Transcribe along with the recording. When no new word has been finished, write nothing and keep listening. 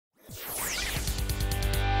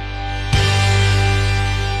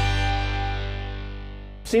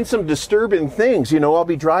Seen some disturbing things. You know, I'll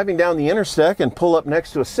be driving down the intersect and pull up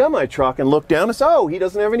next to a semi-truck and look down and say, oh, he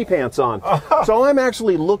doesn't have any pants on. So I'm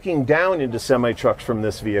actually looking down into semi-trucks from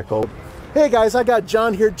this vehicle. Hey guys, I got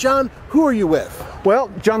John here. John, who are you with? Well,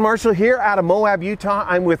 John Marshall here out of Moab, Utah.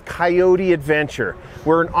 I'm with Coyote Adventure.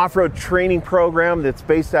 We're an off-road training program that's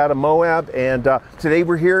based out of Moab, and today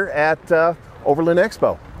we're here at Overland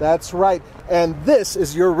Expo. That's right. And this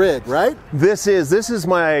is your rig, right? This is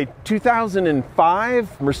my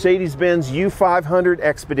 2005 Mercedes-Benz U500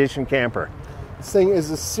 Expedition camper. This thing is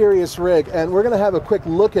a serious rig, and we're going to have a quick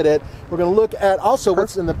look at it. We're going to look at also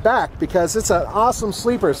what's in the back, because it's an awesome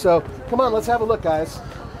sleeper. So come on, let's have a look, guys.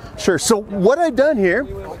 Sure. So what I've done here,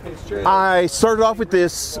 I started off with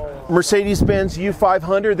this Mercedes-Benz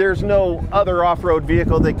U500. There's no other off-road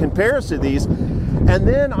vehicle that compares to these. And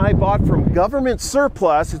then I bought from government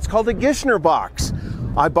surplus, it's called a Gishner box.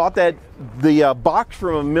 I bought the box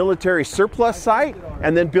from a military surplus site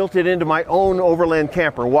and then built it into my own Overland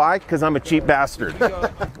camper. Why? Because I'm a cheap bastard.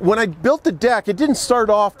 When I built the deck, it didn't start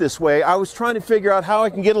off this way. I was trying to figure out how I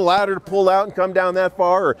can get a ladder to pull out and come down that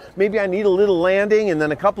far, or maybe I need a little landing, and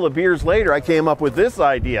then a couple of beers later I came up with this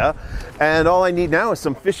idea, and all I need now is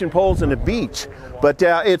some fishing poles and a beach. But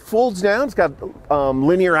it folds down. It's got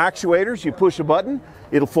linear actuators. You push a button,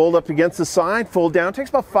 it'll fold up against the side, fold down. It takes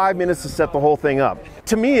about 5 minutes to set the whole thing up.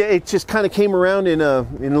 To me, it just kind of came around in a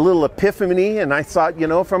little epiphany, and I thought, you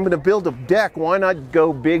know, if I'm going to build a deck, why not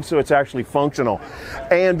go big so it's actually functional?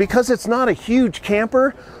 And because it's not a huge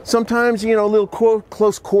camper, sometimes, you know, a little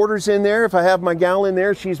close quarters in there. If I have my gal in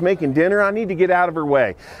there, she's making dinner, I need to get out of her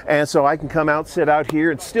way. And so I can come out, sit out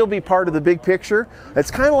here, and still be part of the big picture.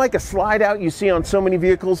 It's kind of like a slide out you see on so many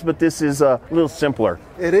vehicles, but this is a little simpler.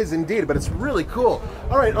 It is indeed, but it's really cool.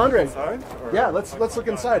 All right, Andre. Inside? Yeah, let's look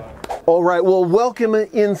inside. All right, well, welcome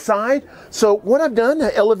inside. So what I've done,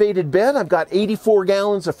 an elevated bed. I've got 84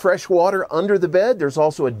 gallons of fresh water under the bed. There's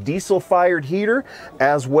also a diesel-fired heater,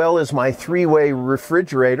 as well as my 3-way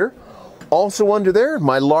refrigerator. Also under there,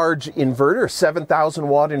 my large inverter, a 7,000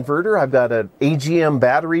 watt inverter. I've got an AGM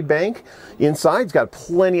battery bank inside. It's got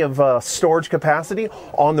plenty of storage capacity.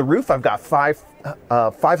 On the roof, I've got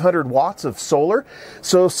 500 watts of solar.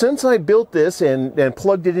 So since I built this and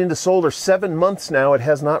plugged it into solar 7 months now, it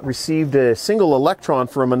has not received a single electron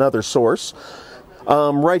from another source.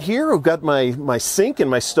 Right here, I've got my sink and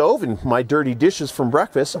my stove and my dirty dishes from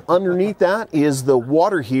breakfast. Underneath that is the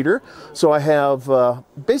water heater. So I have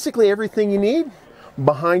basically everything you need.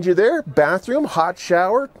 Behind you there, bathroom, hot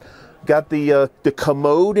shower, got the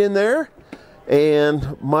commode in there,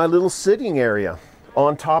 and my little sitting area.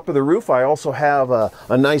 On top of the roof, I also have a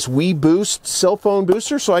nice WeBoost cell phone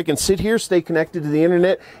booster, so I can sit here, stay connected to the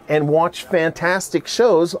internet, and watch fantastic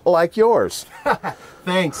shows like yours.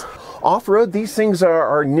 Thanks. Off-road, these things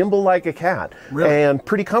are nimble like a cat. Really? And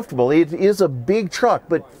pretty comfortable. It is a big truck,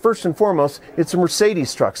 but first and foremost, it's a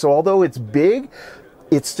Mercedes truck. So although it's big,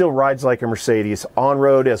 it still rides like a Mercedes,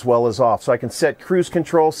 on-road as well as off. So I can set cruise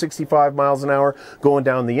control, 65 miles an hour, going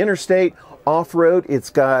down the interstate. Off-road, it's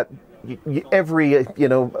got every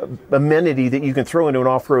amenity that you can throw into an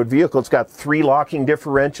off-road vehicle. It's got 3 locking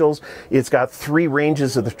differentials. It's got 3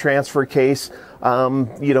 ranges of the transfer case.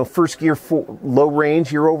 First gear, low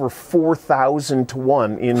range, you're over 4,000 to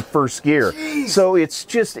 1 in first gear. Jeez. So it's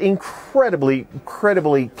just incredibly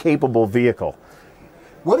capable vehicle.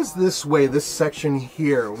 What is this section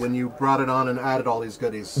here, when you brought it on and added all these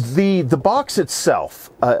goodies? The box itself,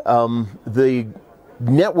 the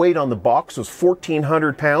net weight on the box was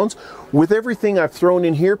 1,400 pounds. With everything I've thrown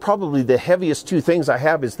in here, probably the heaviest 2 things I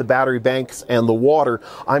have is the battery banks and the water.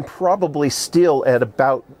 I'm probably still at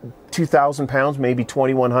about 2,000 pounds, maybe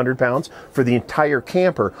 2,100 pounds for the entire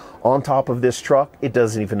camper on top of this truck. It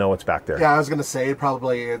doesn't even know it's back there. Yeah, I was going to say, it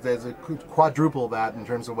probably is a quadruple that in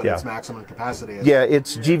terms of what its maximum capacity is. Yeah,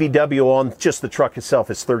 its GVW on just the truck itself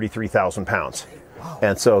is 33,000 pounds. Wow.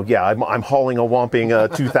 And so, yeah, I'm hauling a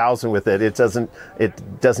whomping 2,000 with it. It doesn't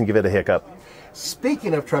give it a hiccup.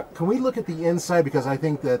 Speaking of truck, can we look at the inside, because I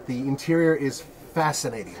think that the interior is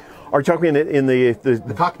fascinating. Are you talking in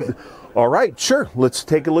the cockpit? All right, sure. Let's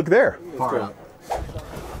take a look there. Far out.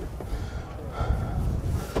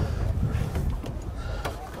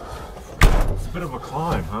 It's a bit of a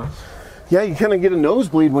climb, huh? Yeah, you kind of get a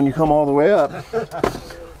nosebleed when you come all the way up.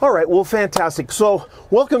 All right, well, fantastic. So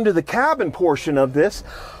welcome to the cabin portion of this.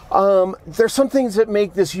 There's some things that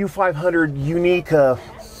make this U500 unique.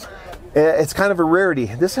 It's kind of a rarity.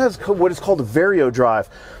 This has what is called a Vario drive.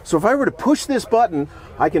 So if I were to push this button,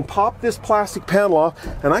 I can pop this plastic panel off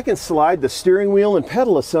and I can slide the steering wheel and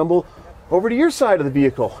pedal assemble over to your side of the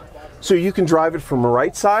vehicle. So you can drive it from the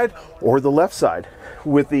right side or the left side.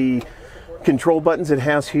 With the control buttons it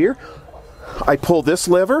has here, I pull this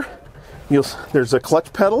lever, there's a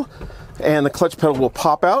clutch pedal, and the clutch pedal will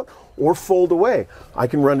pop out or fold away. I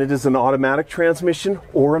can run it as an automatic transmission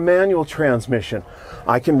or a manual transmission.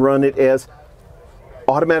 I can run it as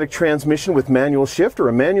automatic transmission with manual shift or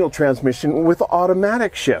a manual transmission with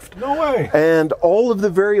automatic shift. No way. And all of the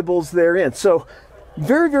variables therein. So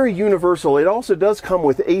very, very universal. It also does come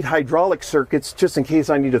with 8 hydraulic circuits, just in case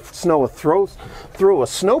I need to throw a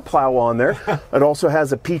snow plow on there. It also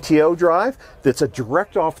has a PTO drive that's a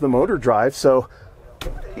direct off the motor drive. So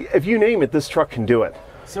if you name it, this truck can do it.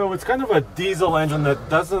 So it's kind of a diesel engine that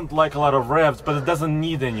doesn't like a lot of revs, but it doesn't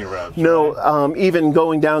need any revs. No, right? Even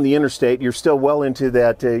going down the interstate, you're still well into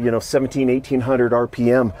that 1800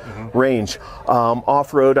 RPM range.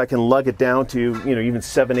 Off-road, I can lug it down to even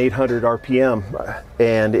 700-800 RPM,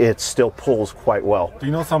 and it still pulls quite well. Do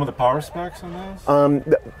you know some of the power specs on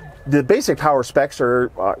those? The basic power specs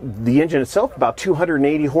are the engine itself, about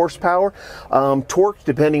 280 horsepower. Torque,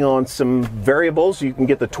 depending on some variables, you can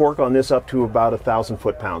get the torque on this up to about 1,000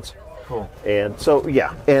 foot-pounds. Cool. And so,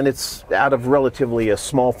 yeah, and it's out of relatively a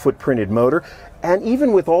small footprinted motor. And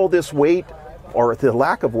even with all this weight, or the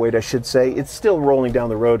lack of weight, I should say, it's still rolling down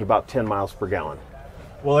the road about 10 miles per gallon.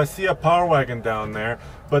 Well, I see a Power Wagon down there,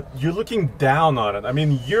 but you're looking down on it. I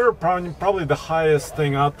mean, you're probably the highest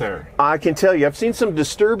thing out there. I can tell you, I've seen some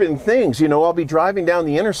disturbing things. I'll be driving down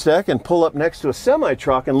the intersect and pull up next to a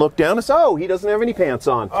semi-truck and look down and say, oh, he doesn't have any pants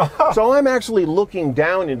on. So I'm actually looking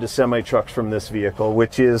down into semi-trucks from this vehicle,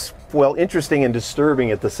 which is, well, interesting and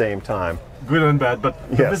disturbing at the same time. Good and bad, but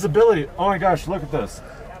the visibility, oh my gosh, look at this.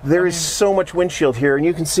 There is so much windshield here, and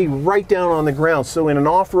you can see right down on the ground. So in an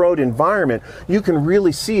off-road environment, you can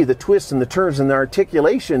really see the twists and the turns and the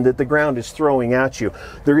articulation that the ground is throwing at you.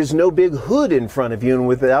 There is no big hood in front of you, and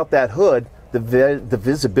without that hood, the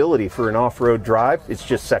visibility for an off-road drive, it's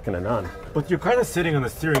just second to none. But you're kind of sitting on the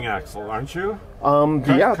steering axle, aren't you?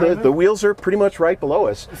 Yeah, the wheels are pretty much right below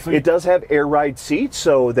us. So it does have air ride seats,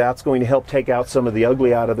 so that's going to help take out some of the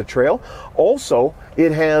ugly out of the trail. Also,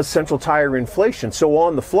 it has central tire inflation, so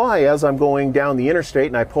on the fly, as I'm going down the interstate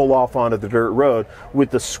and I pull off onto the dirt road,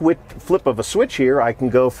 with the flip of a switch here, I can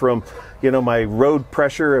go from, my road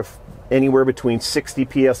pressure of anywhere between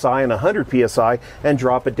 60 psi and 100 psi and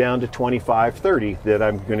drop it down to 25, 30 that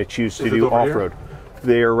I'm going to choose to do off-road.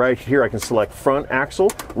 They're right here. I can select front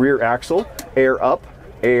axle, rear axle, air up,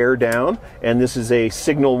 air down, and this is a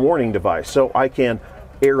signal warning device. So I can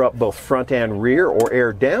air up both front and rear, or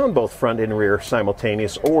air down both front and rear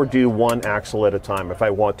simultaneous, or do one axle at a time if I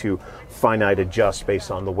want to finite adjust based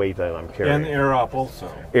on the weight that I'm carrying. And air up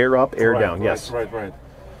also. Air up, air down, yes. Right.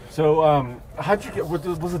 So how'd you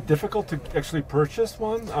was it difficult to actually purchase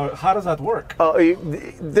one? How does that work?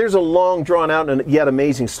 There's a long, drawn out and yet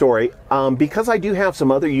amazing story. Because I do have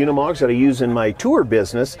some other Unimogs that I use in my tour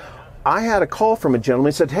business, I had a call from a gentleman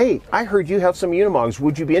who said, hey, I heard you have some Unimogs.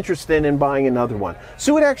 Would you be interested in buying another one?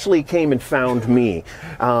 So it actually came and found me.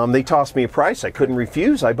 They tossed me a price. I couldn't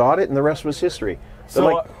refuse. I bought it, and the rest was history.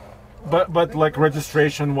 So, but like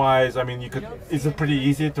registration wise, I mean, is it pretty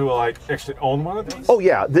easy to actually own one of these? Oh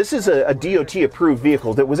yeah, this is a DOT approved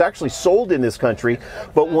vehicle that was actually sold in this country,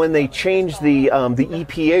 but when they changed the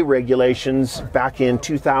EPA regulations back in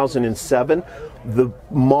 2007, the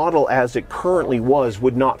model as it currently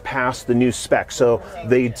would not pass the new specs, so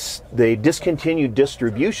they discontinued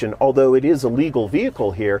distribution, although it is a legal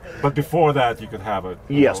vehicle here. But before that you could have it.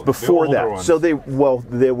 Yes, before that. Ones. So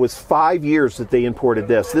there was 5 years that they imported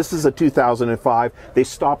this. This is a 2005. They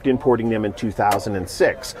stopped importing them in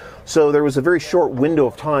 2006. So there was a very short window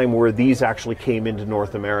of time where these actually came into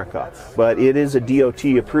North America. But it is a DOT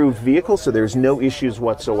approved vehicle, so there's no issues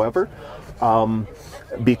whatsoever.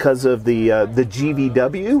 Because of the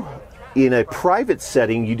GVW, in a private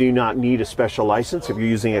setting, you do not need a special license. If you're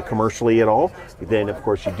using it commercially at all, then of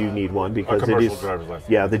course you do need one, because it is.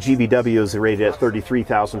 Yeah, the GVW is rated at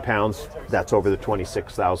 33,000 pounds. That's over the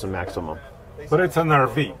 26,000 maximum. But it's an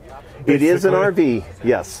RV. Basically. It is an RV.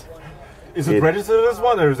 Yes. Is it registered as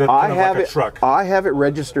one, or is it kind of like a truck? I have it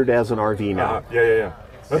registered as an RV now. Yeah.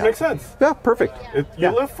 That makes sense. Yeah, perfect. You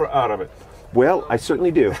live out of it. Well, I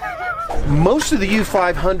certainly do. Most of the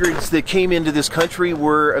U500s that came into this country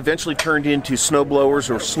were eventually turned into snowblowers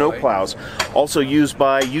or snowplows, also used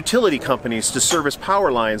by utility companies to service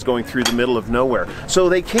power lines going through the middle of nowhere. So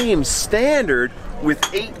they came standard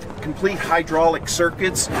with 8 complete hydraulic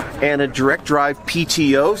circuits and a direct drive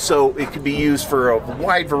PTO, so it could be used for a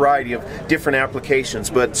wide variety of different applications.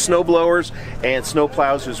 But snowblowers and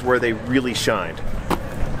snowplows is where they really shined.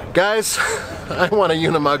 Guys, I want a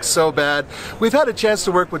Unimog so bad. We've had a chance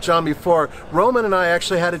to work with John before. Roman and I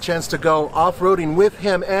actually had a chance to go off-roading with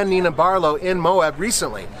him and Nina Barlow in Moab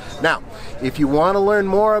recently. Now, if you want to learn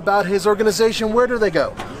more about his organization, where do they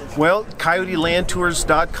go? Well,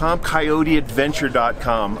 CoyoteLandTours.com,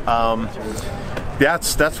 CoyoteAdventure.com.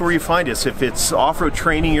 That's where you find us. If it's off-road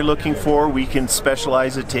training you're looking for, we can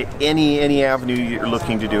specialize it to any avenue you're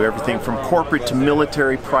looking to do. Everything from corporate to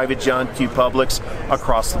military, private John Q. Publics,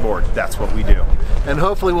 across the board. That's what we do. And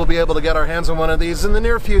hopefully we'll be able to get our hands on one of these in the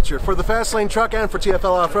near future. For the Fast Lane Truck and for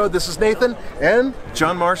TFL Off-Road, this is Nathan and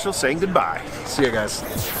John Marshall saying goodbye. See you guys.